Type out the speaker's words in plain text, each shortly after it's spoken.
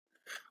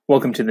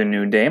Welcome to the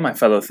new day, my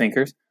fellow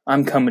thinkers.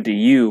 I'm coming to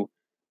you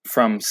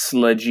from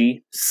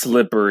sludgy,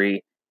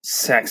 slippery,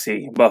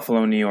 sexy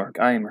Buffalo, New York.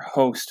 I am your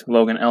host,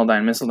 Logan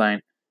Eldine Missildine,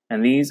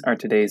 and these are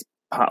today's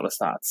Potless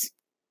Thoughts.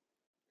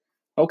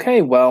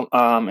 Okay, well,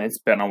 it's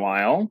been a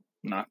while,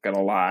 not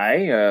gonna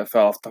lie.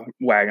 Fell off the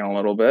wagon a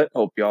little bit.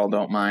 Hope y'all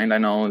don't mind. I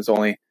know there's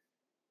only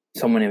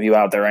so many of you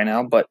out there right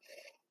now, but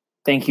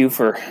thank you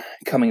for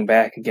coming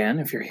back again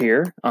if you're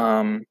here.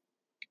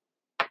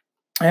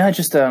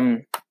 Just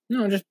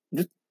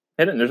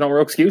hit it. There's no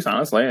real excuse,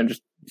 honestly.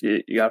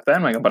 You got a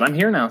fan, but I'm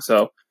here now, so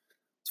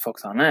let's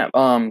focus on that.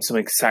 Some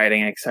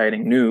exciting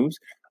news.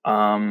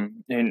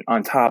 And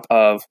on top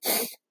of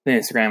the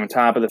Instagram, on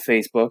top of the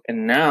Facebook,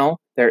 and now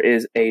there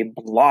is a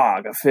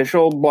blog,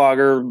 official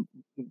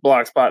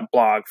blogspot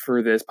blog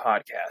for this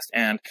podcast,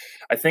 and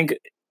I think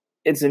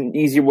it's an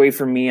easier way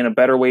for me and a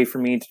better way for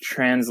me to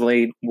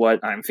translate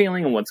what I'm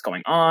feeling and what's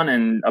going on,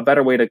 and a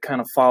better way to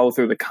kind of follow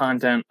through the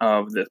content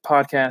of this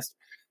podcast,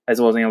 as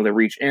well as being able to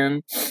reach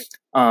in.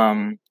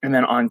 And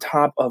then on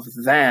top of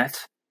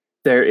that,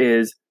 there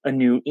is a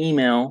new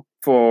email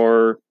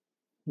for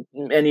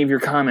any of your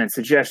comments,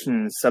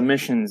 suggestions,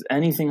 submissions,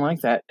 anything like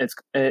that. It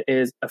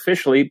is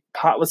officially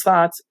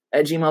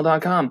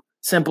potlessthoughts@gmail.com.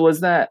 Simple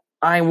as that.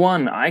 I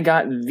won. I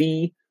got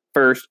the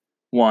first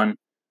one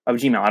of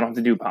Gmail. I don't have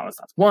to do Potless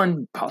Thoughts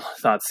 1, Potless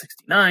Thoughts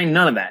 69,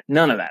 none of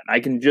that. I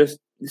can just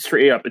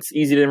straight up. It's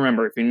easy to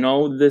remember. If you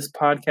know this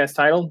podcast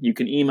title, you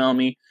can email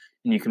me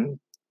and you can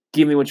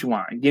give me what you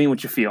want. Give me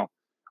what you feel.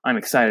 I'm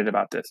excited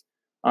about this.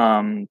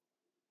 So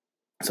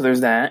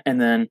there's that. And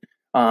then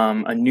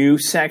a new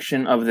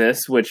section of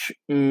this, which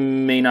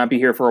may not be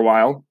here for a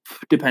while,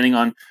 depending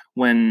on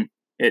when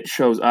it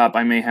shows up.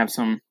 I may have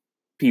some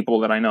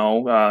people that I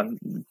know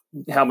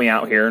help me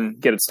out here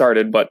and get it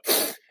started, but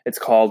it's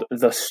called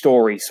the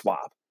Story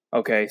Swap.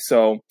 Okay,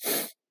 so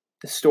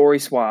the Story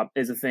Swap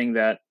is a thing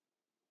that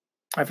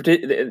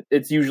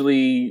it's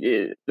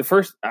usually the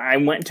first. I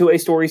went to a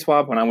Story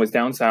Swap when I was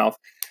down south,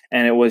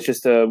 and it was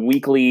just a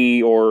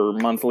weekly or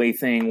monthly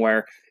thing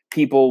where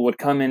people would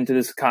come into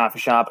this coffee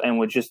shop and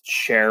would just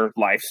share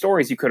life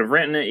stories. You could have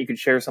written it, you could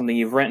share something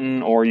you've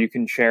written, or you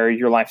can share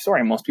your life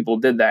story. Most people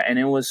did that, and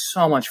it was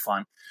so much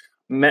fun.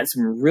 Met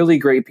some really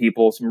great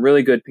people, some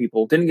really good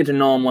people. Didn't get to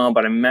know them well,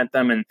 but I met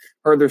them and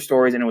heard their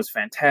stories, and it was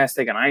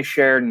fantastic. And I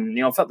shared and,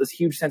 felt this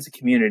huge sense of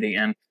community.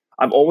 And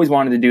I've always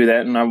wanted to do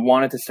that, and I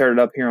wanted to start it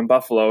up here in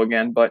Buffalo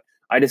again. But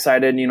I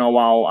decided,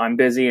 while I'm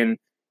busy and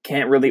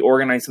can't really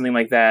organize something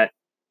like that,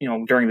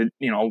 during the,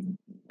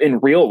 in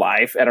real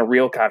life at a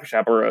real coffee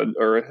shop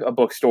or a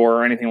bookstore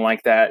or anything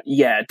like that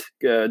yet,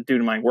 due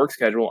to my work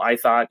schedule, I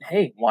thought,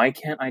 hey, why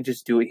can't I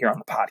just do it here on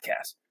the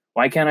podcast?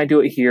 Why can't I do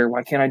it here?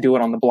 Why can't I do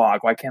it on the blog?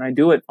 Why can't I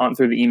do it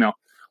through the email?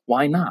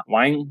 Why not?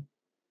 Why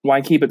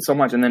keep it so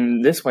much? And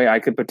then this way I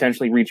could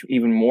potentially reach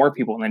even more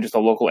people than just a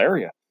local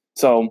area.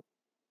 So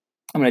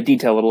I'm going to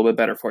detail it a little bit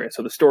better for you.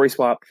 So the Story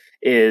Swap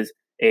is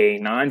a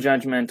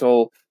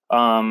non-judgmental,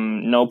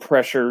 no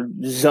pressure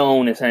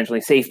zone,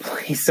 essentially safe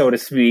place, so to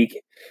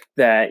speak,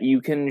 that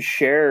you can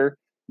share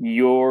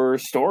your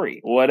story,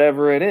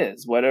 whatever it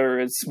is,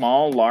 whether it's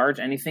small, large,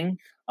 anything,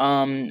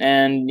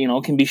 and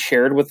can be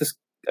shared with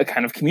a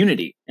kind of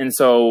community. And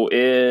so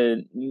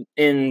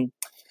in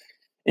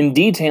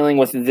detailing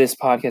with this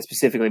podcast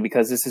specifically,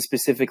 because this is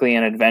specifically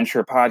an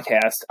adventure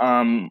podcast,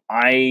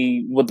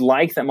 I would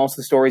like that most of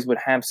the stories would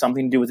have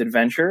something to do with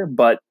adventure,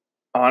 but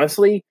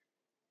honestly,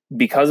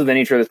 because of the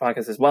nature of this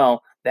podcast as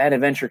well, that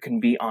adventure can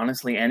be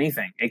honestly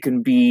anything. It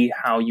can be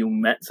how you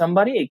met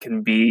somebody. It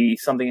can be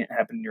something that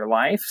happened in your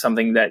life,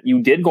 something that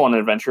you did go on an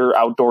adventure,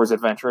 outdoors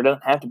adventure. It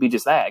doesn't have to be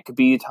just that. It could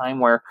be a time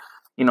where,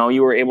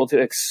 you were able to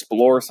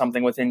explore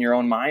something within your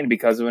own mind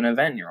because of an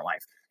event in your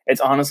life.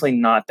 It's honestly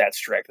not that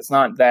strict. It's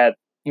not that,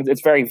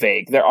 it's very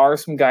vague. There are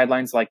some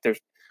guidelines, I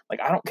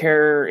don't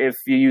care if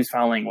you use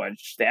foul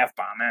language, the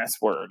F-bomb,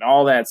 S-word,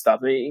 all that stuff,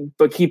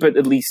 but keep it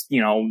at least,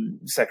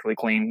 sexually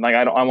clean.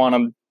 I want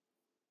to,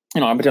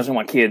 I potentially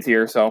want kids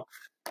here, so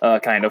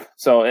kind of.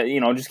 So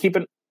just keep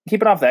it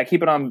off that.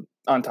 Keep it on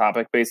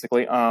topic,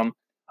 basically.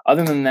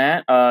 Other than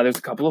that, there's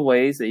a couple of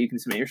ways that you can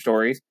submit your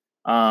stories.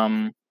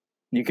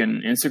 You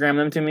can Instagram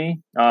them to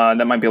me.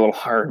 That might be a little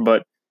hard,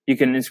 but you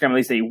can Instagram at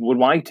least that you would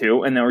like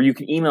to, or you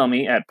can email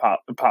me at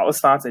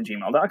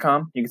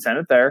potlessthoughts@gmail.com. You can send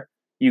it there.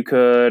 You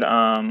could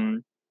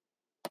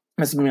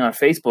message me on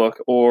Facebook,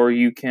 or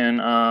you can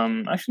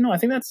actually no, I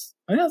think that's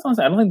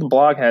honestly, I don't think the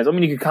blog has. I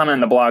mean, you could comment on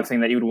the blog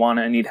saying that you would want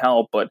it and need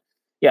help, but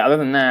yeah, other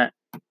than that,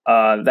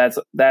 that's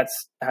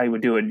how you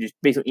would do it. Just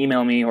basically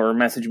email me or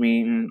message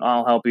me, and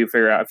I'll help you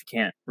figure out if you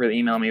can't really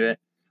email me.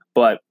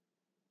 But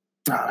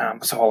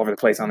I'm so all over the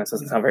place on this.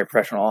 Doesn't sound very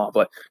professional at all.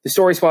 But the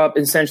Story Swap,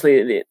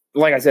 essentially,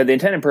 like I said, the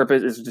intended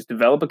purpose is to just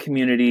develop a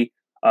community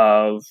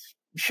of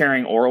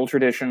sharing oral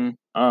tradition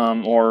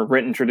or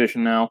written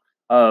tradition now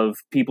of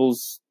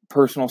people's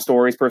personal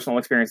stories, personal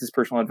experiences,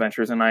 personal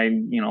adventures, and I,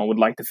 would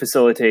like to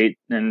facilitate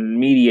and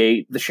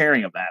mediate the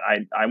sharing of that.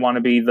 I want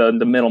to be the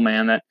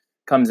middleman that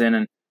comes in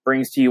and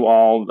brings to you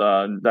all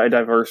the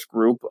diverse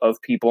group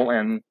of people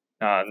and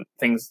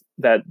things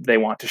that they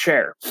want to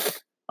share.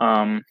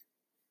 Because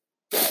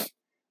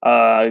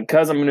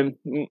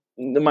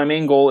my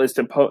main goal is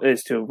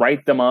to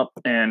write them up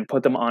and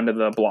put them onto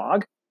the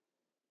blog.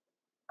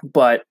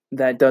 But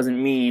that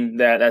doesn't mean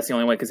that that's the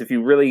only way. Because if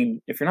you're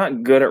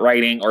not good at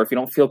writing, or if you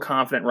don't feel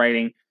confident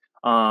writing,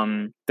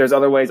 there's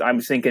other ways. I'm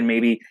just thinking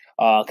maybe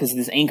because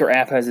this Anchor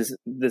app has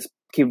this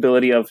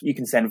capability of you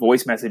can send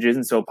voice messages,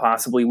 and so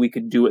possibly we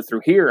could do it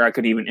through here. I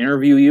could even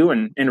interview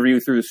you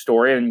through the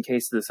story in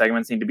case the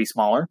segments need to be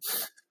smaller.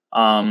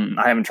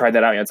 I haven't tried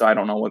that out yet, so I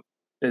don't know what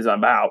it is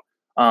about.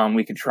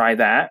 We could try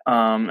that,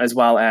 as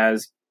well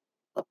as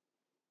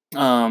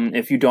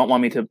if you don't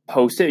want me to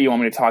post it, you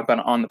want me to talk about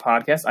it on the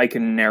podcast, I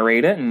can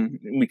narrate it and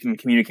we can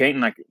communicate,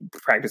 and I can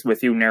practice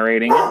with you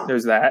narrating it.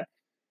 There's that.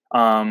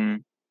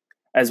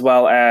 As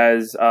well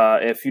as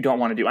if you don't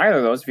want to do either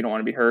of those, if you don't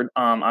want to be heard,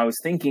 I was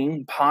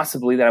thinking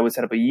possibly that I would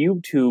set up a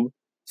YouTube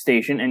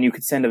station and you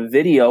could send a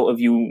video of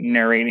you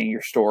narrating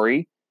your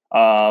story.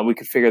 We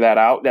could figure that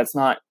out. That's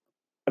not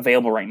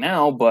available right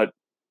now, but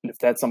if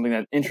that's something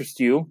that interests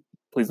you,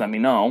 please let me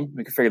know.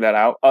 We can figure that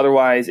out.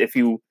 Otherwise, if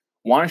you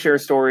want to share a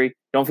story,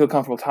 don't feel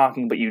comfortable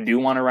talking, but you do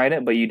want to write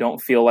it, but you don't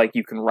feel like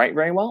you can write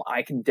very well,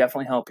 I can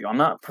definitely help you. I'm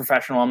not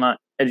professional. I'm not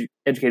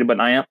educated, but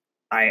I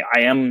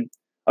am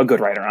a good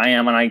writer. I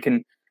am, and I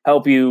can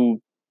help you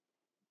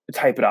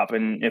type it up.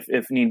 And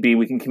if need be,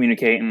 we can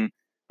communicate, and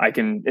I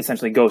can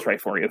essentially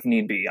ghostwrite for you if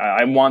need be.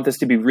 I want this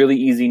to be really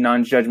easy,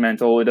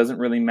 non-judgmental. It doesn't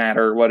really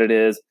matter what it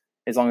is,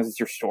 as long as it's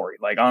your story.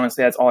 Like,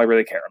 honestly, that's all I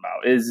really care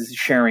about, is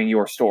sharing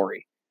your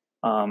story.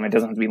 It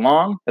doesn't have to be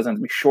long. It doesn't have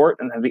to be short.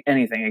 It doesn't have to be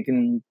anything. It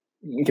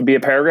can be a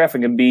paragraph. It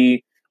can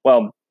be,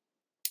 well,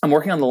 I'm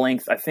working on the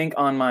length. I think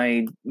on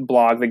my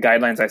blog, the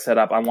guidelines I set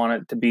up, I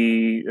want it to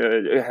be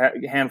a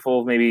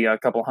handful, maybe a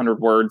couple hundred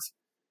words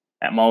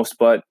at most.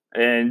 But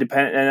and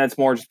that's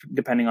more just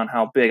depending on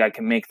how big I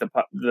can make the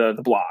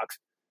blogs.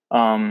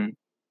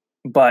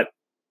 But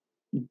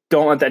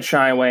don't let that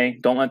shy away.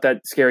 Don't let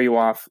that scare you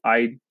off.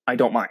 I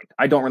don't mind.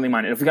 I don't really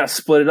mind it. If we got to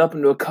split it up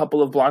into a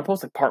couple of blog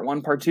posts, like part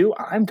 1, part 2,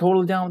 I'm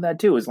totally down with that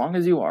too, as long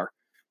as you are.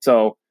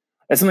 So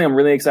that's something I'm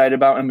really excited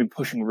about. I'm going to be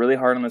pushing really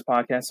hard on this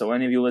podcast. So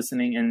any of you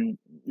listening and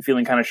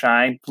feeling kind of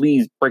shy,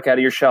 please break out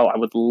of your shell. I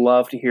would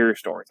love to hear your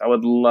stories. I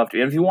would love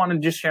to. And if you want to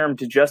just share them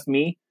to just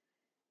me,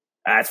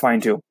 that's fine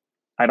too.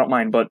 I don't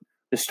mind. But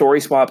the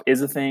story swap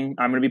is a thing.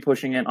 I'm going to be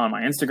pushing it on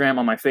my Instagram,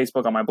 on my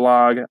Facebook, on my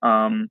blog,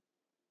 and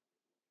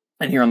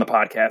here on the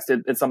podcast.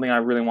 It's something I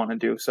really want to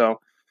do. So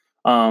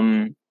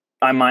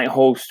I might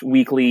host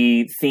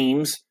weekly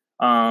themes,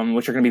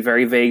 which are going to be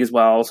very vague as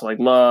well. So like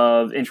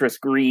love,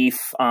 interest, grief,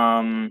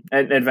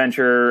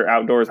 adventure,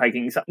 outdoors,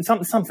 hiking,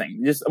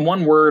 something. Just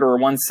one word or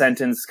one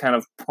sentence kind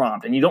of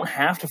prompt. And you don't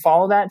have to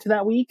follow that to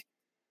that week,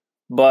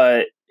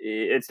 but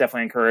it's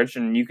definitely encouraged.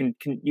 And you can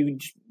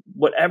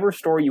whatever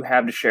story you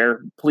have to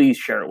share, please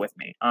share it with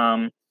me.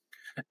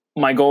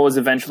 My goal is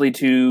eventually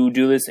to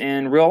do this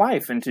in real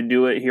life and to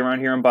do it around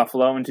here in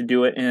Buffalo and to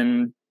do it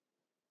in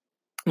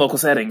local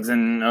settings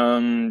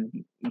and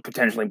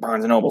potentially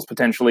Barnes and Nobles,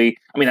 potentially.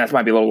 I mean, that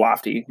might be a little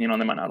lofty, they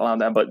might not allow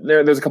that, but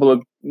there's a couple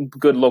of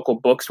good local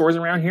bookstores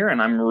around here,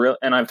 and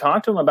I've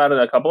talked to them about it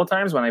a couple of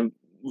times when I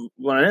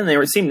went in.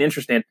 They seemed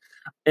interested,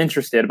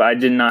 but I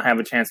did not have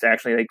a chance to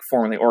actually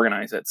formally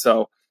organize it.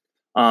 So,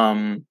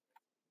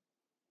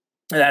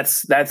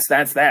 that's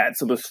that.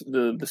 So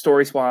the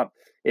story swap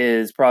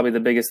is probably the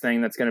biggest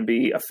thing that's going to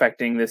be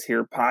affecting this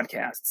here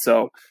podcast.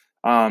 So,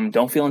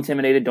 don't feel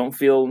intimidated. Don't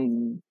feel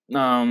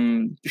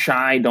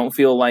shy. Don't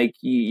feel like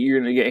you're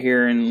going to get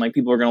here and like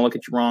people are going to look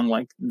at you wrong.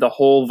 Like the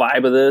whole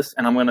vibe of this,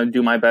 and I'm going to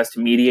do my best to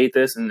mediate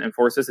this and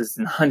enforce this, is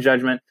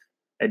non-judgment.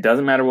 It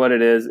doesn't matter what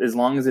it is, as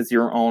long as it's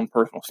your own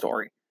personal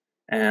story.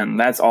 And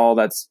that's all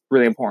that's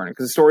really important,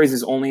 because the stories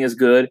is only as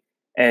good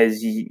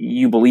as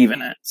you believe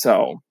in it.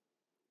 So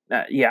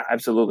yeah,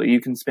 absolutely.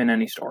 You can spin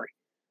any story.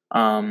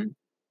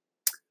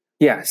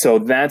 Yeah, so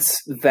that's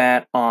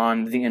that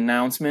on the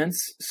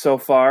announcements so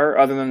far.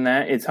 Other than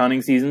that, it's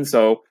hunting season,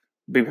 so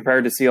be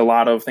prepared to see a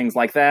lot of things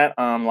like that.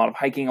 A lot of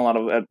hiking, a lot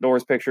of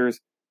outdoors pictures.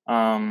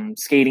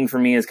 Skating for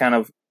me is kind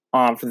of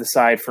off to the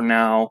side for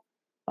now.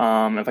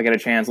 If I get a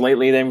chance.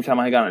 Lately, every time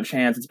I got a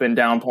chance, it's been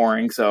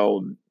downpouring,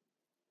 so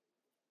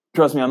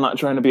trust me, I'm not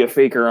trying to be a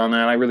faker on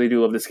that. I really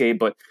do love to skate,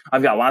 but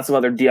I've got lots of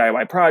other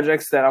DIY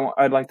projects that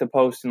I'd like to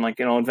post, and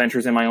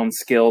adventures in my own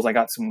skills. I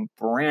got some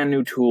brand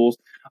new tools.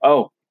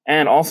 Oh,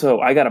 and also,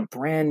 I got a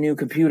brand new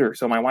computer.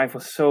 So my wife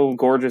was so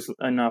gorgeous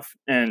enough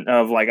and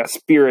of like a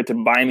spirit to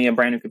buy me a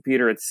brand new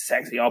computer. It's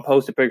sexy. I'll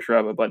post a picture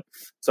of it. But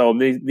so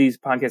these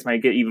podcasts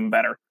might get even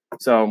better.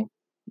 So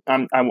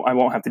I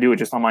won't have to do it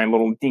just on my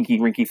little dinky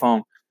rinky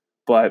phone.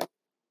 But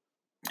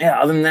yeah,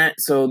 other than that,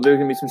 so there's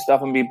gonna be some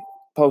stuff I'm gonna be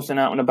posting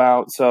out and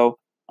about. So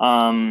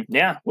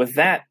yeah, with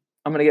that,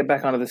 I'm gonna get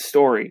back onto the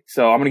story.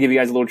 So I'm gonna give you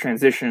guys a little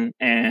transition,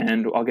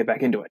 and I'll get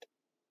back into it.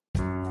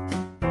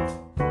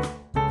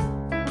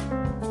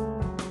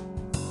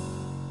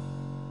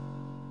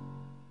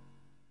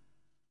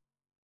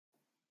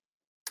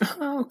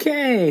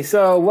 Okay,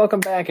 so welcome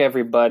back,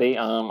 everybody.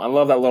 I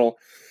love that little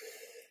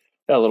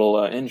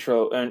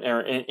intro and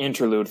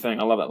interlude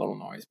thing. I love that little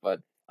noise. But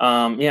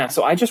Yeah,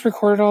 so I just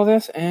recorded all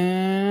this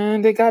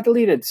and it got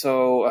deleted.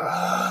 So,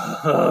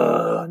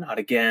 not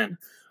again.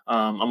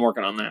 I'm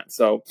working on that.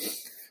 So,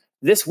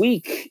 this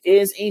week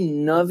is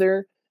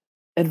another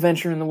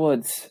adventure in the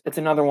woods. It's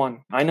another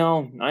one. I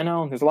know.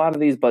 There's a lot of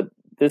these, but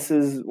this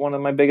is one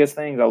of my biggest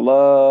things. I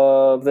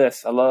love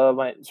this. I love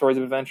my stories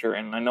of adventure,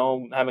 and I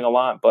know I'm having a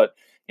lot, but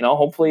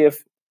hopefully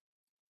if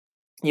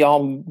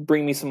y'all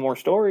bring me some more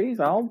stories,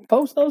 I'll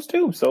post those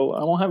too. So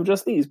I won't have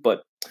just these,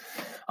 but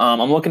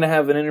I'm looking to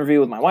have an interview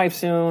with my wife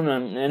soon,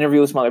 and an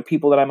interview with some other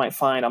people that I might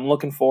find. I'm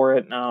looking for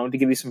it to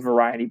give you some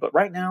variety. But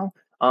right now,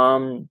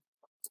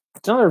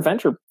 it's another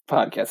adventure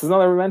podcast. It's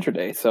another adventure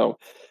day. So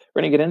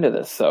we're going to get into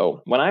this.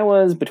 So when I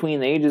was between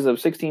the ages of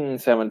 16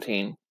 and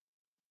 17,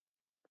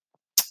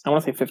 I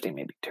want to say 15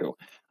 maybe too,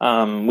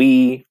 I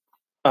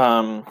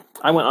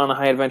went on a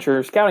high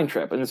adventure scouting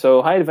trip. And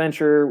so high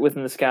adventure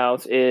within the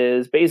scouts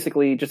is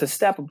basically just a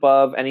step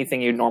above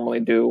anything you'd normally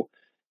do.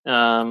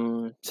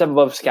 Step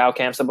above scout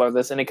camp, step above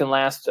this, and it can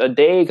last a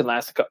day, it can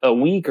last a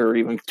week, or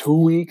even 2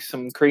 weeks.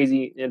 Some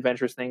crazy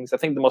adventurous things. I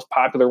think the most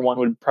popular one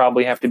would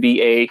probably have to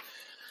be a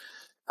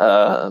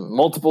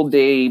multiple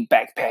day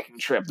backpacking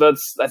trip.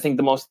 That's, I think,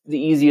 the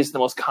easiest, the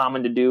most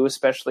common to do,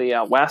 especially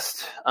out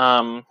west.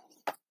 But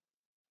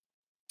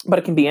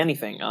it can be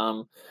anything.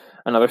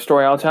 Another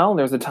story I'll tell,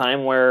 there's a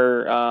time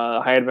where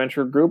a high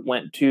adventure group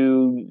went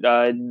to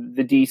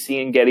the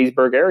DC and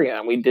Gettysburg area,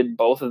 and we did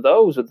both of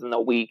those within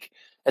a week,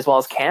 as well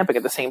as camping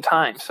at the same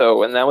time.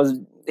 So, and that was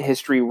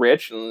history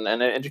rich and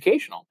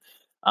educational.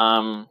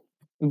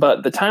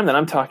 But the time that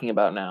I'm talking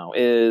about now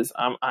is,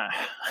 I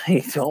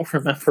don't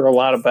remember a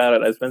lot about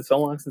it. It's been so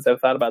long since I've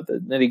thought about the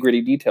nitty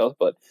gritty details,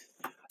 but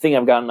I think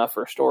I've got enough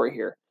for a story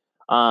here.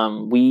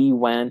 We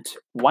went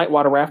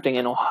whitewater rafting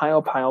in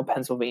Ohiopyle,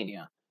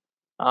 Pennsylvania,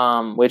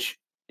 which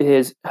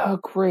is a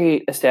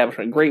great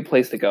establishment, great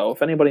place to go.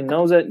 If anybody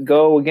knows it,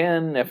 go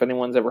again. If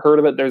anyone's ever heard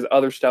of it, there's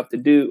other stuff to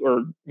do,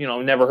 or,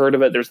 never heard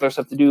of it, there's other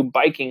stuff to do: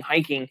 biking,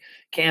 hiking,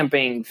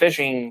 camping,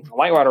 fishing,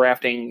 whitewater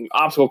rafting,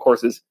 obstacle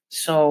courses.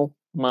 So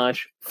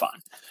much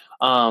fun.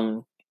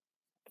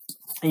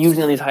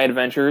 Usually on these high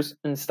adventures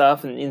and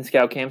stuff and in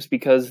scout camps,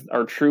 because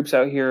our troops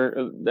out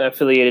here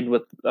affiliated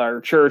with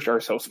our church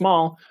are so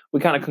small, we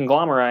kind of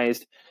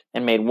conglomerized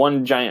and made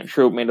one giant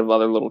troop made of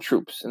other little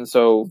troops. And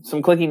so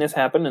some clickiness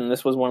happened, and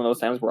this was one of those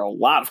times where a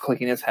lot of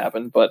clickiness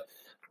happened, but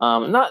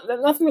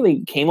nothing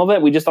really came of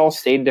it. We just all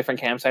stayed in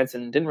different campsites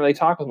and didn't really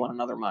talk with one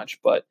another much,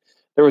 but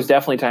there was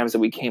definitely times that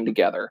we came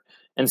together.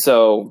 And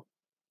so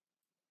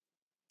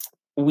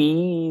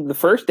the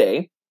first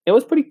day, it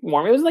was pretty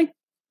warm. It was like,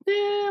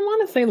 I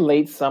want to say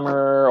late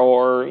summer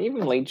or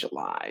even late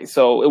July.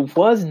 So it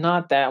was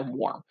not that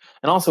warm.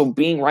 And also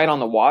being right on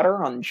the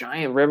water, on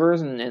giant rivers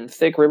and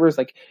thick rivers,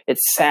 like, it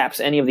saps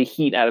any of the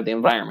heat out of the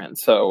environment.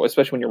 So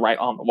especially when you're right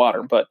on the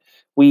water. But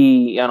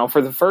we,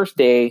 for the first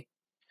day,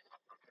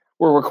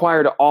 we're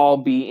required to all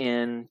be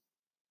in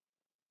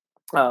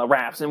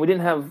rafts. And we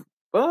didn't have,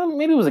 well,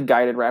 maybe it was a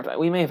guided raft.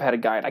 We may have had a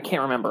guide. I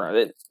can't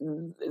remember.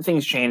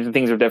 Things change and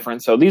things are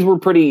different. So these were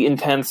pretty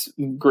intense,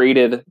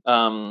 graded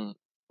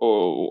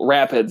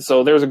rapids.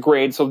 So there's a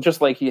grade. So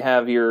just like you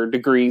have your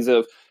degrees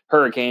of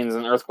hurricanes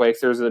and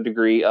earthquakes, there's a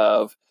degree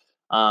of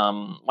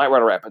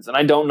whitewater rapids. And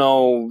I don't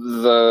know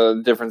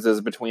the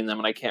differences between them,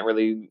 and I can't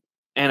really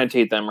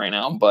annotate them right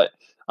now. But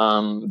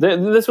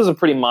this was a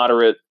pretty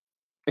moderate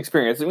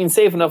experience. I mean,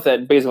 safe enough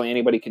that basically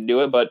anybody can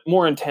do it, but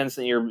more intense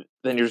than your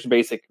just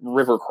basic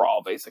river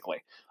crawl,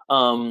 basically.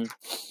 And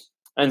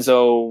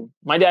so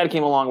my dad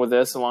came along with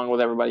this, along with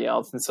everybody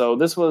else. And so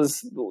this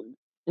was,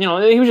 he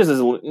was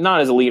just not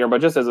as a leader, but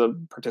just as a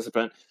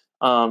participant,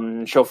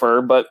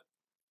 chauffeur. But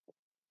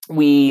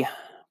we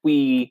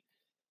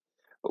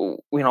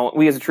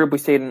as a troop, we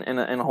stayed in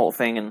a whole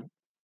thing and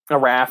a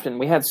raft, and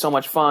we had so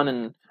much fun.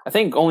 And I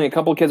think only a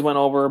couple of kids went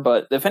over,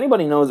 but if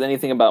anybody knows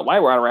anything about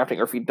whitewater rafting,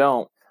 or if you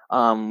don't,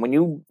 when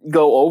you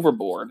go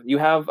overboard, you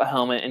have a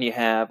helmet and you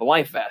have a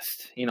life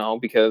vest,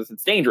 because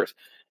it's dangerous.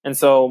 And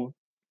so,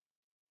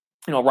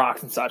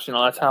 rocks and such,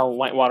 that's how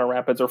whitewater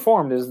rapids are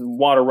formed, is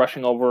water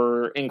rushing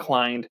over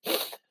inclined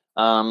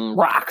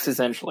rocks,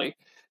 essentially.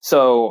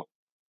 So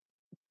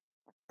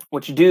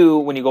what you do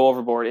when you go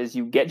overboard is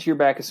you get to your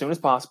back as soon as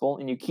possible,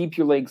 and you keep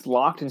your legs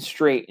locked and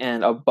straight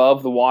and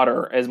above the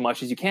water as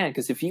much as you can.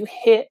 Because if you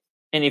hit,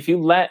 and if you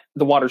let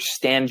the water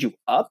stand you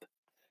up,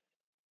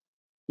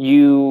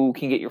 you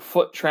can get your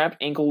foot trapped,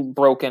 ankle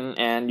broken,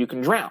 and you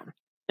can drown.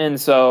 And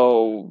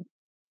so,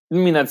 I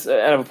mean, that's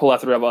out of a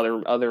plethora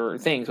of other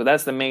things, but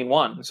that's the main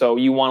one. So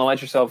you want to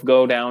let yourself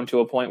go down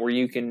to a point where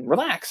you can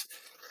relax,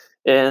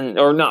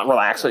 or not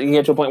relax, so you can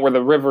get to a point where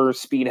the river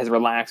speed has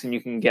relaxed and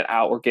you can get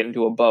out or get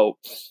into a boat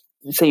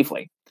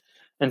safely.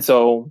 And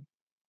so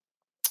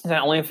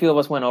only a few of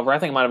us went over. I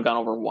think I might have gone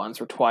over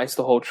once or twice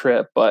the whole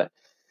trip, but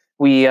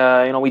we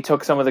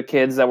took some of the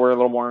kids that were a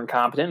little more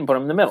incompetent and put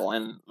them in the middle.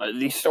 And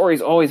these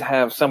stories always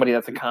have somebody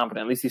that's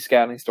incompetent, at least these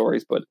scouting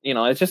stories. But,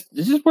 it's just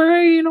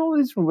where, it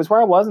was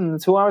where I was, and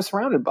it's who I was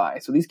surrounded by.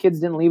 So these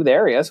kids didn't leave the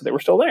area, so they were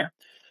still there.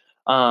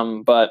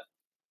 But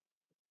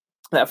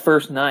that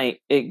first night,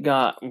 it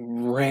got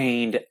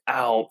rained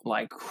out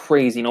like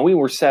crazy. We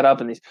were set up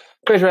in these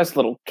picturesque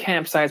little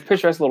campsites,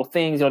 picturesque little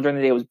things. During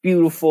the day it was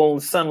beautiful.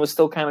 The sun was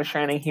still kind of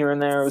shining here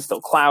and there. It was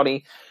still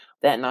cloudy.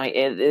 That night,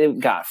 it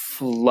got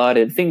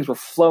flooded. Things were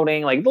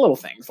floating, like the little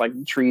things, like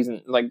trees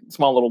and like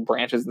small little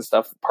branches and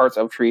stuff, parts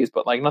of trees,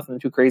 but like nothing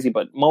too crazy.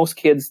 But most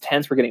kids'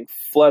 tents were getting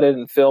flooded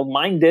and filled.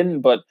 Mine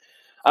didn't, but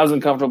I was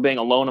uncomfortable being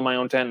alone in my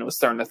own tent. It was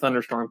starting to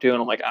thunderstorm too,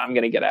 and I'm like, I'm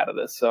going to get out of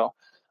this. So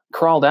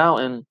crawled out,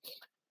 and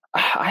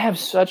I have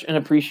such an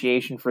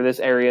appreciation for this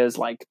area's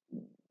like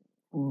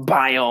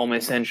biome,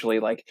 essentially.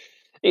 Like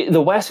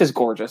the West is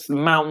gorgeous, the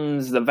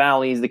mountains, the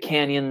valleys, the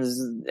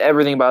canyons,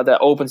 everything about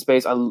that open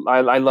space. I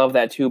love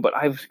that too. But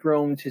I've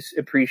grown to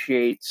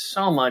appreciate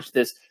so much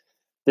this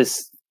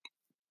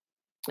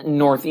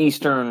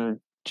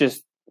northeastern,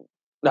 just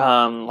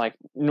like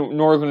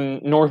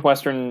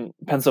northwestern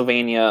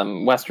Pennsylvania,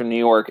 western New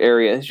York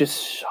area is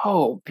just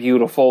so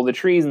beautiful. The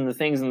trees and the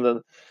things and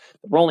the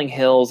rolling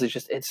hills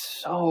is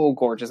it's so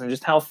gorgeous, and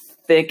just how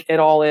thick it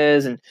all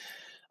is, and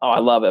I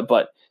love it.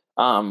 But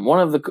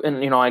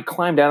I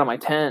climbed out of my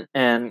tent,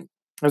 and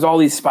there's all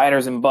these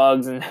spiders and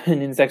bugs and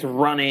insects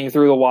running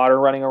through the water,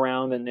 running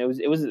around, and it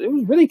was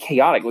really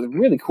chaotic. It was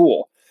really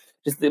cool,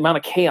 just the amount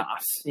of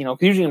chaos. Because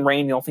usually in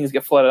rain, things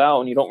get flooded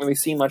out, and you don't really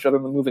see much other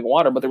than moving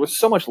water. But there was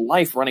so much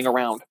life running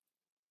around.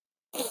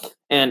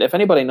 And if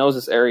anybody knows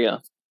this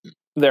area,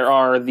 there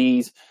are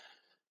these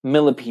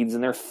millipedes,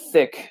 and they're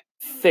thick,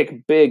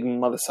 big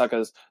mother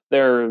suckers.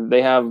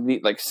 They have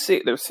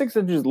they're 6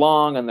 inches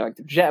long, and they're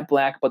like jet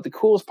black. But the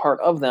coolest part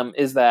of them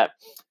is that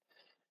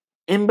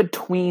in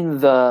between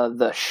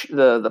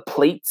the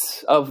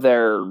plates of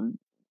their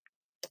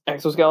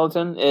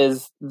exoskeleton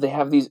is they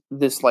have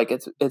this like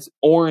it's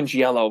orange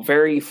yellow,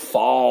 very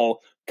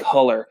fall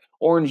color,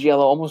 orange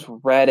yellow, almost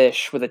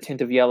reddish with a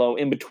tint of yellow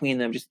in between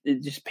them,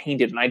 just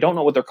painted. And I don't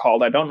know what they're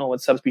called. I don't know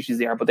what subspecies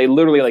they are, but they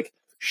literally like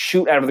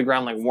shoot out of the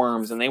ground like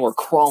worms, and they were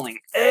crawling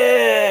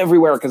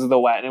everywhere because of the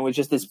wet. And it was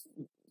just this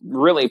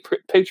really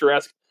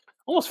picturesque,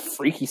 almost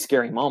freaky,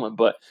 scary moment.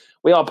 But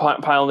we all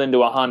piled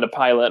into a Honda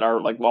Pilot,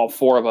 or like all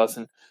 4 of us,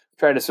 and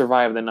tried to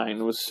survive the night. And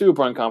it was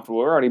super uncomfortable.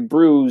 We were already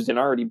bruised and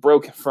already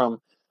broken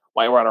from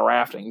whitewater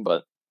rafting.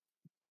 But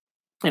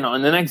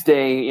and the next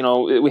day,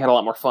 we had a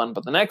lot more fun.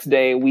 But the next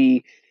day,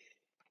 it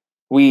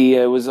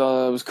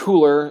was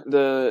cooler.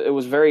 It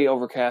was very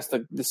overcast.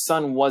 The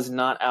sun was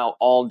not out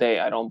all day,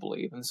 I don't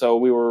believe, and so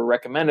we were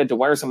recommended to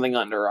wear something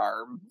under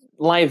our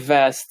life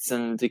vests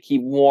and to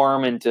keep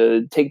warm and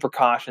to take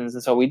precautions,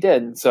 and so we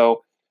did. And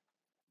so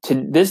to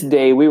this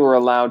day, we were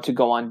allowed to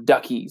go on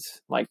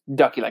duckies, like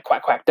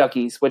quack quack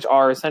duckies, which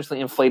are essentially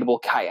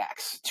inflatable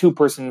kayaks,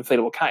 2-person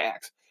inflatable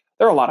kayaks.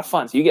 They're a lot of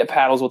fun. So you get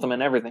paddles with them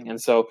and everything.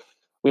 And so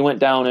we went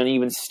down an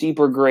even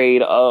steeper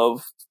grade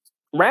of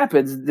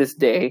rapids this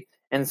day.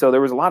 And so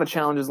there was a lot of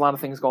challenges, a lot of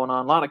things going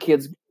on, a lot of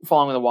kids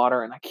falling in the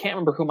water. And I can't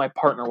remember who my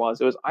partner was.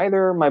 It was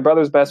either my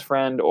brother's best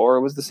friend, or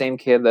it was the same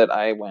kid that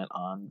I went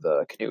on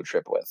the canoe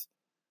trip with.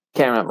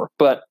 Can't remember.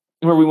 But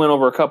where we went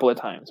over a couple of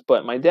times.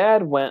 But my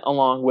dad went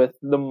along with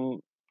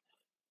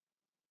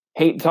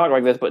hate to talk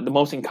like this, but the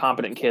most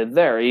incompetent kid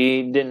there.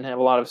 He didn't have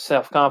a lot of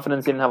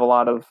self-confidence, didn't have a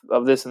lot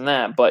of this and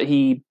that. But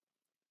him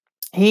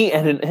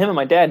and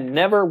my dad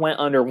never went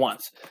under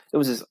once. It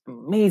was this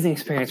amazing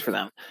experience for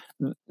them.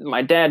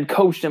 My dad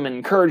coached him and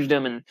encouraged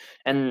him,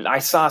 and I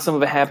saw some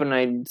of it happen.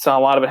 I saw a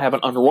lot of it happen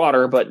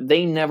underwater, but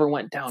they never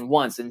went down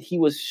once. And he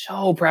was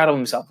so proud of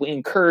himself. We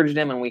encouraged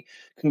him, and we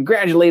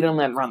congratulated him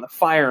around the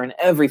fire and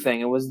everything.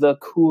 It was the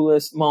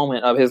coolest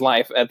moment of his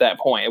life at that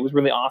point. It was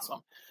really awesome.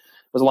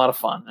 It was a lot of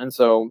fun. And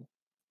so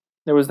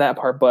there was that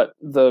part. But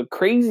the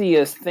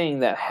craziest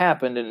thing that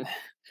happened, and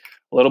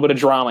a little bit of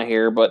drama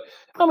here, but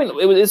I mean,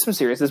 it's some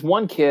serious. This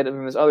one kid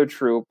and this other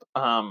troop,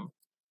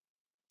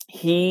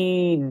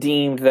 he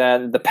deemed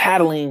that the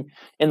paddling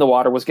in the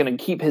water was going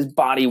to keep his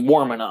body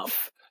warm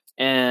enough.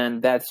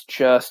 And that's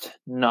just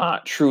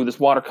not true. This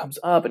water comes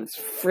up and it's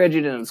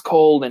frigid and it's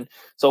cold. And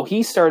so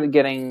he started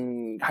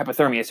getting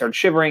hypothermia. He started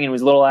shivering and he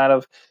was a little out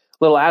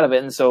of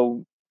it. And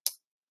so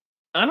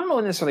I don't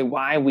know necessarily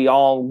why we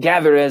all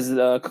gathered as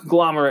a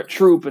conglomerate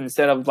troop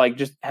instead of like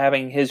just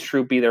having his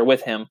troop be there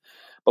with him.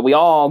 But we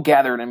all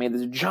gathered and made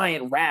this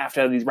giant raft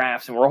out of these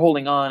rafts, and we're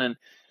holding on.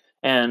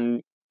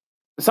 And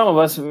some of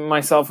us,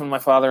 myself and my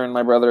father and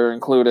my brother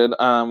included,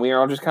 we were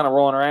all just kind of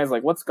rolling our eyes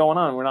like, what's going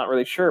on? We're not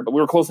really sure, but we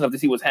were close enough to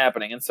see what's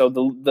happening. And so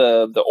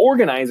the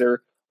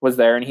organizer was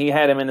there, and he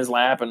had him in his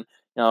lap, and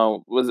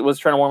was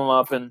trying to warm him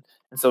up. And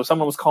so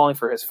someone was calling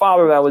for his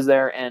father that was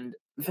there, and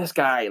this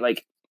guy,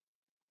 like,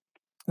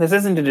 this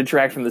isn't to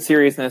detract from the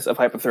seriousness of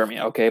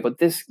hypothermia, okay? But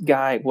this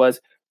guy was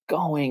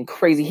going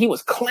crazy. He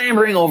was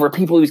clambering over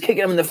people. He was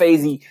kicking them in the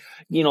face. He,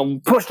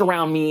 pushed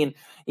around me, and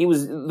he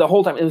was the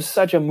whole time. It was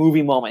such a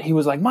movie moment. He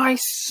was like, my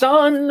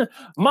son,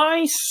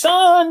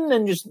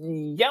 and just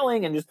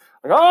yelling and just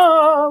like,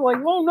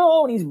 oh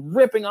no. And he's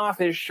ripping off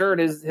his shirt,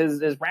 his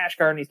rash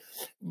guard, and he's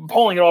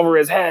pulling it over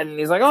his head. And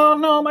he's like, oh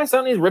no, my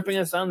son. He's ripping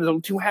his son.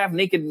 There's 2 half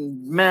naked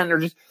men are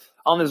just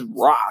on this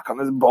rock, on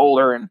this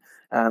boulder.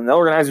 And the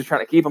organizer's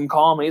trying to keep him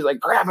calm, and he's like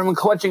grabbing him and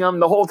clutching him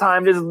the whole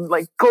time, just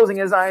like closing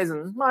his eyes.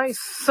 And my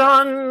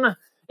son,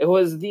 it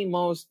was the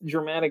most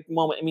dramatic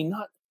moment. I mean,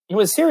 not it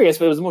was serious,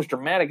 but it was the most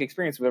dramatic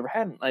experience we've ever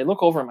had. And I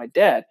look over at my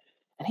dad,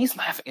 and he's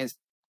laughing his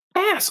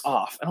ass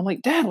off, and I'm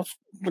like, Dad,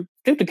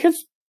 dude, the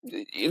kids,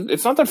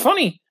 it's not that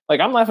funny. Like,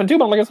 I'm laughing too,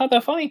 but I'm like, it's not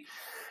that funny.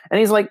 And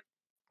he's like,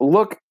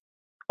 look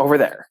over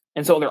there.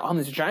 And so they're on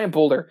this giant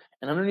boulder,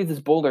 and underneath this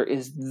boulder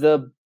is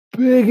the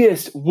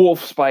biggest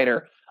wolf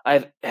spider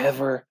I've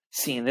ever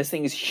seen. This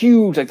thing is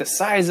huge, like the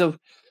size of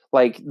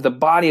like the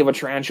body of a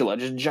tarantula,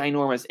 just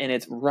ginormous, and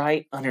it's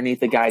right underneath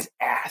the guy's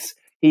ass.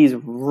 He's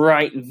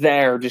right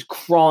there, just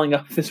crawling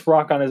up this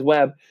rock on his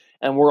web,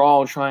 and we're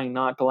all trying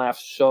not to laugh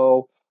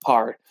so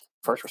hard.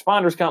 First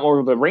responders come,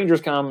 or the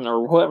rangers come,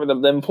 or whoever,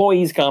 the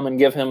employees come and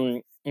give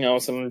him,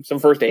 some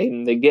first aid,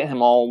 and they get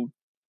him all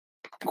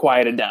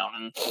quieted down,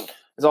 and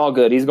it's all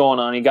good. He's going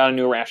on. He got a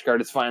new rash guard.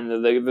 It's fine.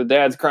 The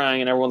dad's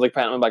crying, and everyone's like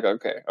patting him, like,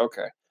 okay.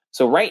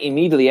 So right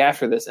immediately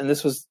after this, and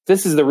this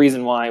is the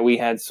reason why we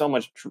had so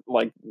much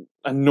like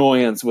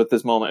annoyance with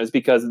this moment, is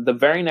because the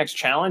very next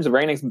challenge, the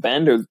very next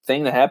bend or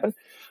thing that happened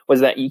was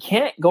that you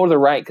can't go to the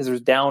right because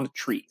there's downed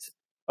trees.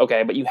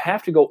 Okay, but you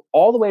have to go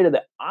all the way to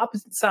the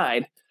opposite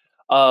side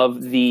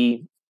of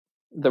the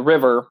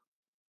river,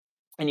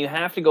 and you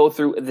have to go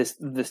through this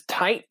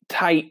tight,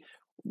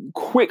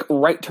 quick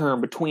right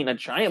turn between a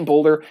giant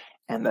boulder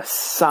and the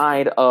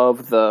side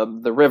of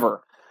the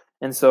river.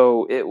 And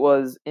so it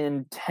was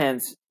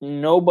intense.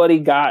 Nobody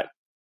got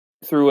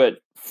through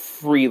it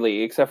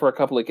freely except for a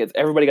couple of kids.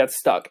 Everybody got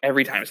stuck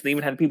every time. So they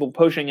even had people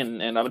pushing and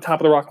on the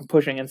top of the rock and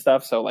pushing and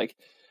stuff. So like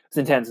it's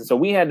intense. And so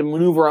we had to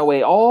maneuver our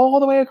way all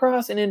the way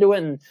across and into it.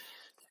 And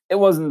it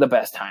wasn't the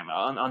best time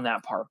on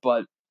that part.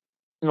 But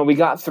we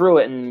got through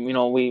it, and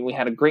we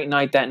had a great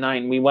night that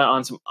night. And we went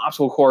on some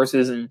obstacle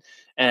courses,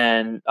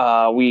 and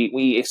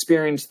we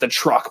experienced the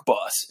truck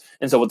bus.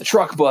 And so what the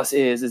truck bus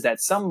is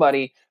that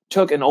somebody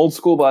took an old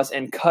school bus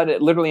and cut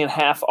it literally in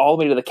half all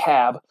the way to the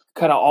cab,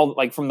 cut out all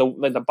like from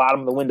the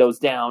bottom of the windows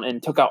down,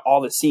 and took out all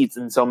the seats,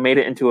 and so made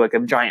it into like a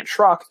giant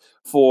truck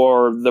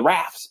for the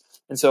rafts.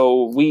 And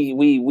so we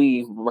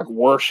like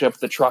worship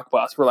the truck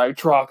bus. We're like,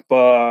 truck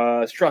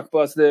bus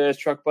this,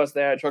 truck bus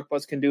that, truck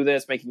bus can do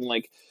this, making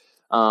like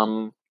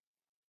Chuck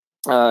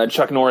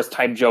Norris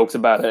type jokes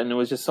about it, and it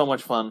was just so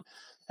much fun.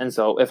 And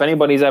so if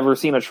anybody's ever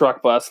seen a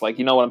truck bus, like,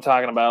 you know what I'm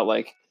talking about,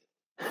 like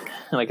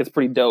it's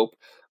pretty dope.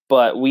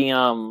 But we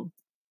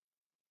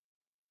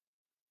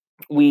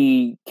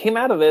came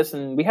out of this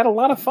and we had a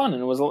lot of fun,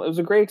 and it was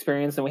a great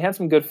experience, and we had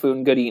some good food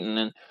and good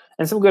eating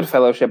and some good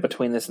fellowship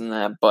between this and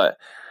that. But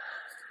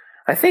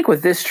I think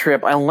with this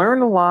trip, I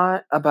learned a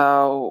lot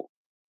about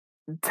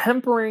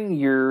tempering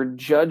your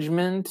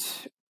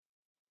judgment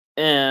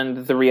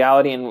and the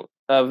reality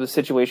of the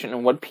situation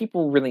and what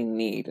people really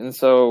need. And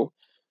so,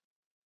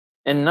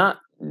 and not,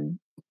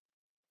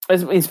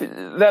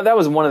 that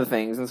was one of the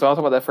things. And so I'll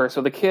talk about that first.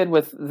 So the kid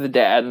with the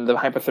dad and the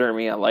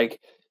hypothermia, like,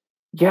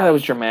 yeah, that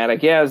was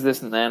dramatic. Yeah, it was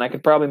this and that. And I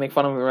could probably make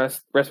fun of him the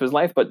rest of his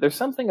life. But there's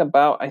something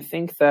about, I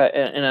think that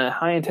in a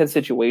high intense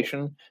situation,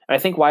 and I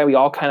think why we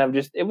all kind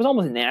of it was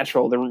almost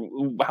natural,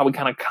 how we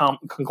kind of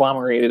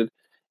conglomerated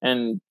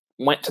and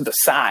went to the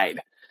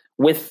side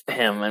with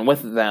him and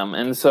with them.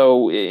 And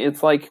so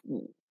it's like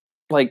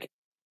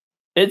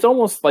it's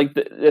almost like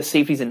the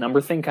safety's a number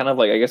thing, kind of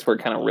like, I guess where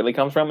it kind of really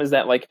comes from is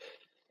that like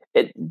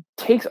it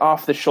takes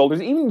off the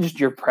shoulders. Even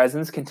just your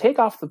presence can take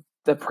off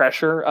the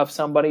pressure of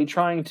somebody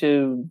trying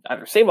to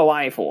either save a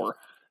life or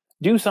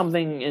do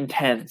something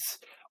intense,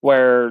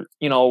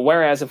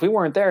 whereas if we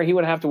weren't there, he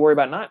would have to worry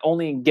about not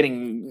only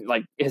getting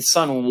like his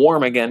son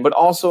warm again, but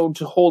also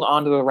to hold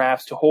on to the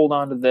rafts, to hold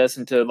on to this,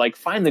 and to like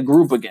find the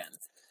group again.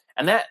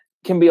 And that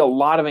can be a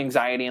lot of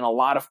anxiety and a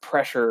lot of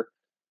pressure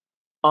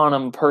on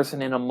a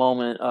person in a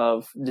moment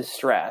of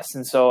distress.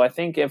 And so I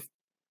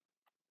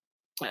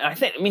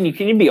mean, you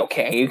can be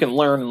okay, you can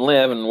learn and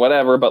live and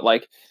whatever, but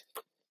like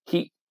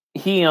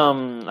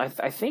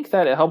I think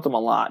that it helped him a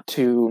lot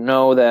to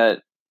know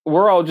that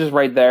we're all just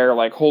right there,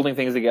 like holding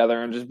things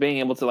together and just being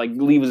able to like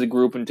leave as a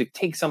group and to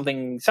take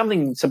something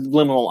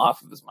subliminal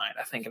off of his mind.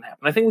 I think can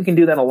happen. I think we can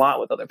do that a lot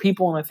with other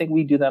people, and I think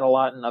we do that a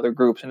lot in other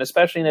groups, and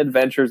especially in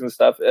adventures and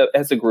stuff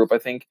as a group. I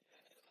think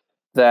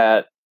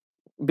that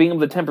being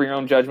able to temper your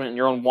own judgment and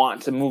your own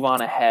want to move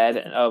on ahead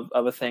of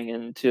a thing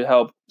and to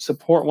help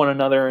support one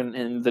another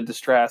in the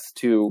distress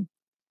to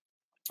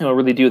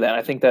really do that.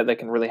 I think that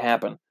can really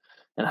happen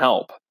and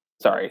help.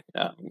 Sorry,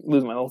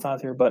 losing my little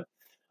thoughts here. But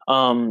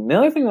the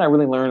other thing that I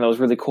really learned that was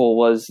really cool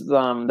was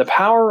the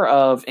power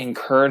of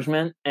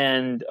encouragement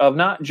and of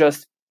not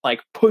just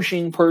like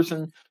pushing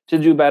person to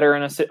do better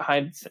in a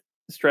high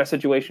stress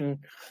situation,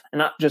 and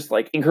not just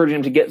like encouraging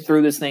them to get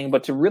through this thing,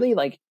 but to really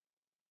like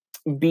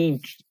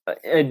be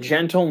a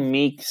gentle,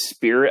 meek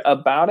spirit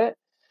about it.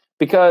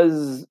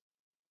 Because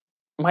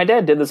my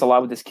dad did this a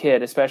lot with his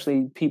kid,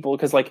 especially people,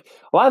 because like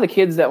a lot of the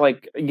kids that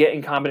like get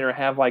incompetent or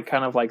have like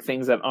kind of like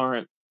things that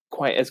aren't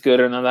quite as good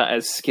or not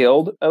as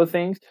skilled of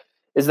things,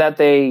 is that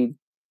they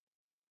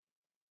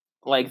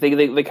like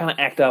they kind of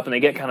act up and they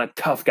get kind of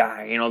tough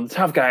guy. The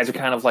tough guys are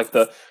kind of like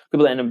the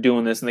people that end up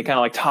doing this, and they kind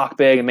of like talk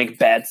big and make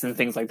bets and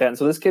things like that. And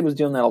so this kid was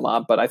doing that a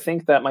lot. But I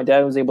think that my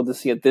dad was able to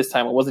see it this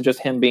time. It wasn't just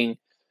him being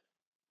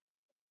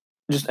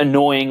just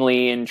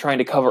annoyingly and trying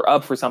to cover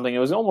up for something. It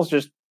was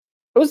just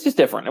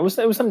different. It was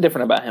something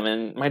different about him.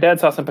 And my dad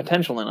saw some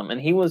potential in him,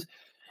 and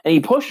he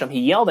pushed him.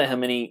 He yelled at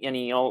him, and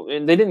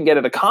and they didn't get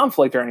at a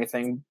conflict or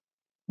anything.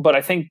 But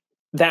I think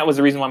that was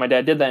the reason why my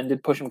dad did that and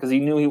did push him, because he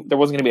knew there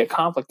wasn't going to be a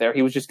conflict there.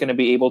 He was just going to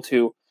be able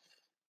to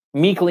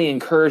meekly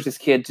encourage this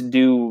kid to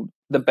do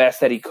the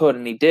best that he could,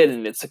 and he did,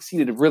 and it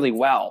succeeded really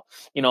well.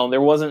 There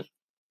wasn't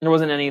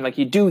any like,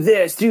 you do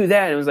this, do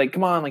that. It was like,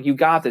 come on, like, you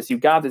got this,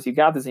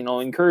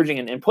 encouraging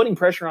and putting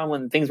pressure on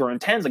when things were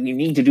intense, like, you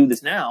need to do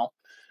this now.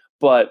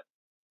 But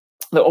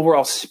the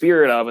overall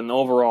spirit of and the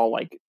overall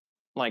like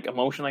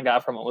emotion I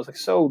got from it was like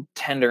so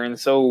tender and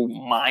so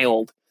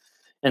mild.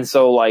 And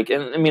so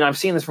I've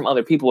seen this from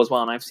other people as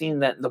well. And I've seen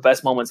that the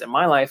best moments in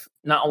my life,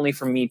 not only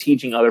from me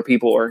teaching other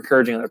people or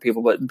encouraging other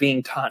people, but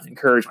being taught and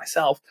encouraged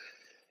myself,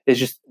 is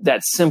just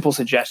that simple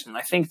suggestion.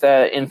 I think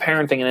that in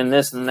parenting and in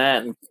this and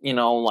that,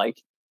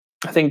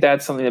 I think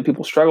that's something that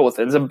people struggle with.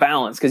 It's a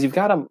balance, because you've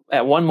got to,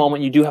 at one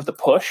moment, you do have to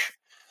push,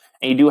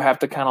 and you do have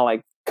to kind of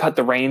like cut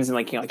the reins and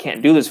I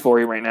can't do this for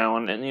you right now.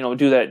 And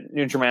do that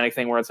new dramatic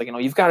thing where it's like,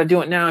 you've got to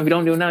do it now. If you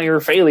don't do it now, you're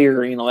a failure,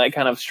 that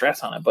kind of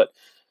stress on it. But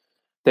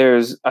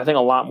there's, I think,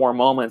 a lot more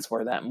moments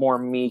where that more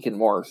meek and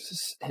more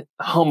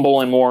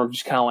humble and more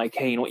just kind of like,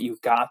 hey, you know what,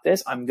 you've got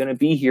this. I'm going to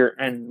be here,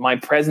 and my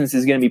presence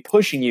is going to be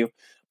pushing you,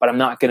 but I'm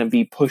not going to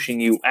be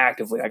pushing you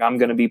actively. Like, I'm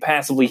going to be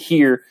passively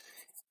here,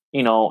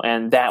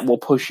 and that will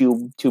push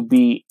you to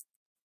be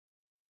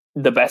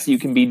the best you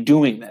can be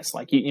doing this.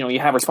 Like, you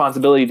have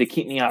responsibility to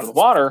keep me out of the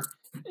water,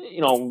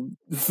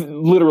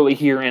 literally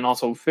here and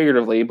also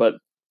figuratively, but,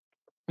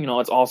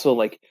 it's also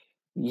like,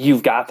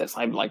 you've got this.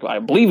 I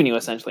believe in you,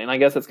 essentially. And I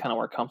guess that's kind of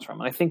where it comes from.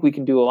 And I think we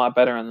can do a lot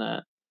better in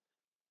that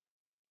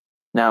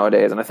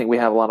nowadays. And I think we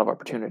have a lot of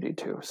opportunity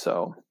too.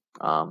 So,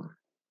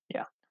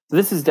 yeah. So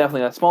this is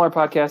definitely a smaller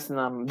podcast, and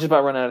I'm just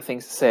about running out of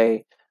things to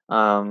say.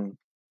 But,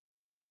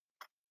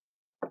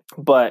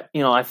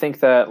 I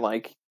think that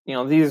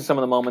these are some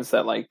of the moments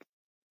that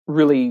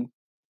really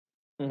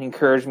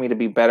encourage me to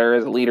be better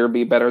as a leader,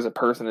 be better as a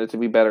person, and to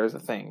be better as a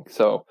thing.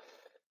 So,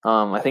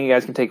 I think you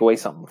guys can take away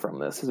something from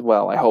this as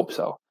well. I hope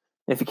so.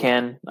 If you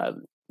can,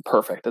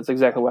 perfect. That's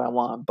exactly what I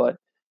want.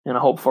 And I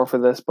hope for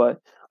this. But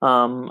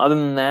other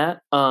than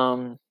that,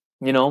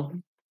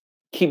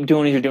 keep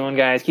doing what you're doing,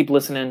 guys. Keep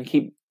listening.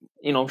 Keep,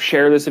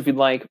 share this if you'd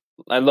like.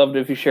 I'd love it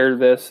if you shared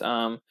this.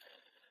 And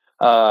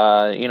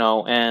now,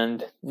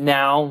 and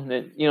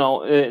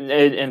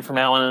from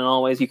now on and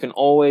always, you can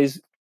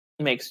always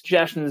make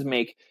suggestions,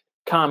 make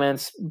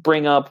comments,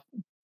 bring up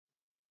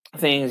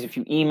things. If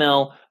you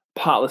email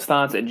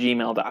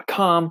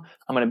potlessthoughts@gmail.com.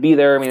 I'm going to be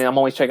there. I'm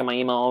always checking my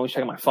email, always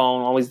checking my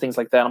phone, always things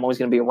like that. I'm always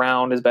going to be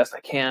around as best I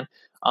can.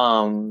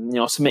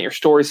 Submit your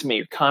stories, submit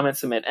your comments,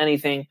 submit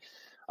anything.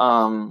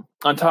 On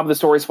top of the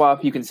story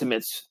swap, you can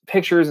submit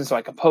pictures, and so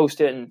I can post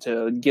it and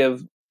to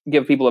give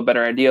people a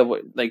better idea of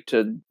what,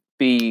 to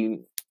be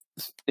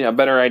a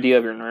better idea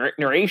of your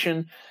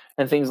narration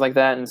and things like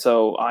that. And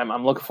so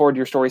I'm looking forward to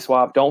your story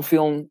swap. Don't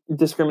feel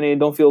discriminated.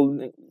 Don't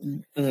feel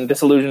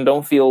disillusioned.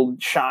 Don't feel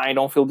shy.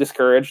 Don't feel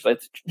discouraged.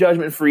 It's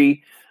judgment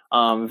free.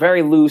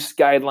 Very loose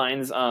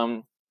guidelines.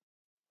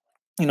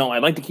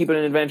 I'd like to keep it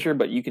an adventure,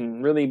 but you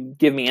can really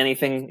give me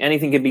anything.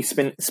 Anything can be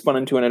spun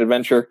into an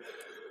adventure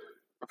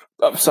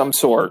of some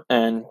sort.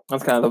 And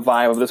that's kind of the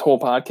vibe of this whole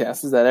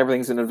podcast, is that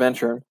everything's an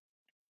adventure.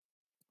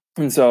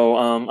 And so,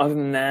 other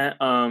than that,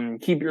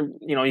 keep your,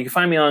 you can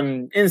find me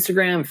on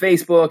Instagram,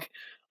 Facebook,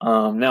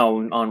 now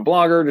on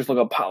Blogger. Just look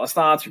up Potless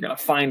Thoughts. You're going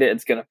to find it.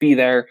 It's going to be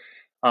there.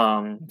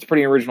 It's a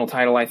pretty original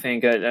title, I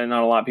think. And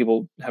not a lot of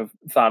people have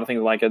thought of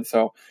things like it.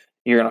 So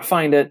you're going to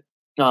find it.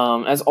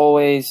 As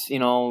always,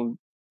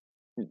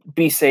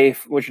 be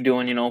safe what you're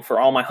doing, for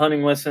all my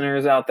hunting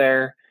listeners out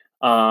there,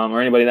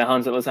 or anybody that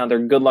hunts that listen out there,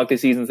 good luck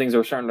this season. Things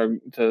are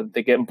starting to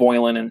get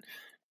boiling,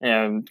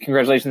 and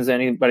congratulations to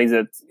anybody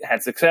that's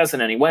had success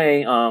in any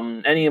way.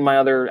 Any of my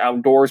other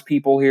outdoors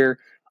people here,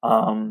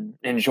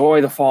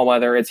 enjoy the fall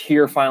weather. It's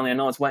here finally. I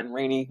know it's wet and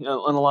rainy in a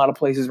lot of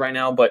places right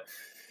now, but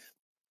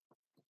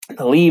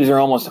the leaves are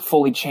almost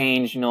fully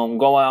changed.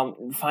 Go out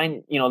and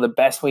find, the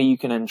best way you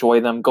can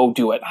enjoy them. Go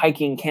do it.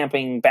 Hiking,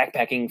 camping,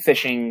 backpacking,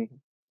 fishing,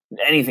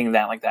 anything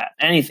like that.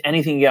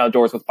 Anything you get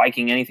outdoors with,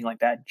 biking, anything like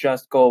that.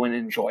 Just go and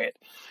enjoy it.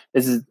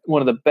 This is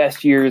one of the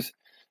best years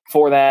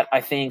for that.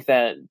 I think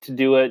that to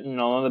do it, one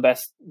of the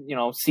best,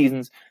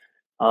 seasons.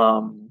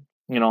 Have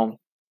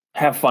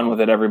fun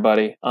with it,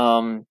 everybody.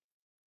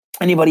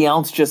 Anybody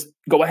else, just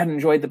go ahead and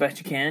enjoy it the best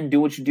you can. Do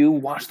what you do.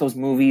 Watch those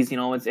movies.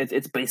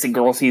 It's basic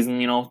girl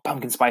season.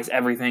 Pumpkin spice,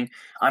 everything.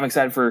 I'm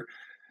excited for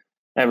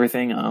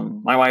everything.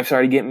 My wife's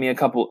already getting me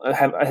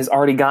has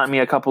already gotten me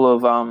a couple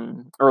of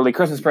early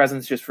Christmas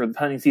presents just for the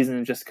hunting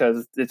season, just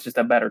because it's just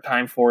a better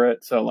time for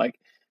it. So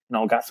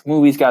got some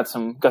movies, got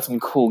some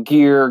cool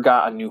gear,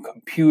 got a new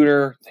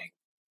computer. Thank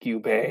you,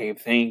 babe.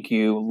 Thank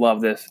you.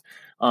 Love this.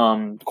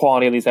 The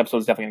quality of these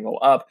episodes is definitely going to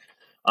go up.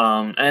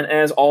 And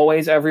as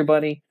always,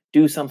 everybody,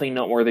 do something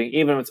noteworthy,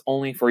 even if it's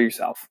only for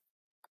yourself.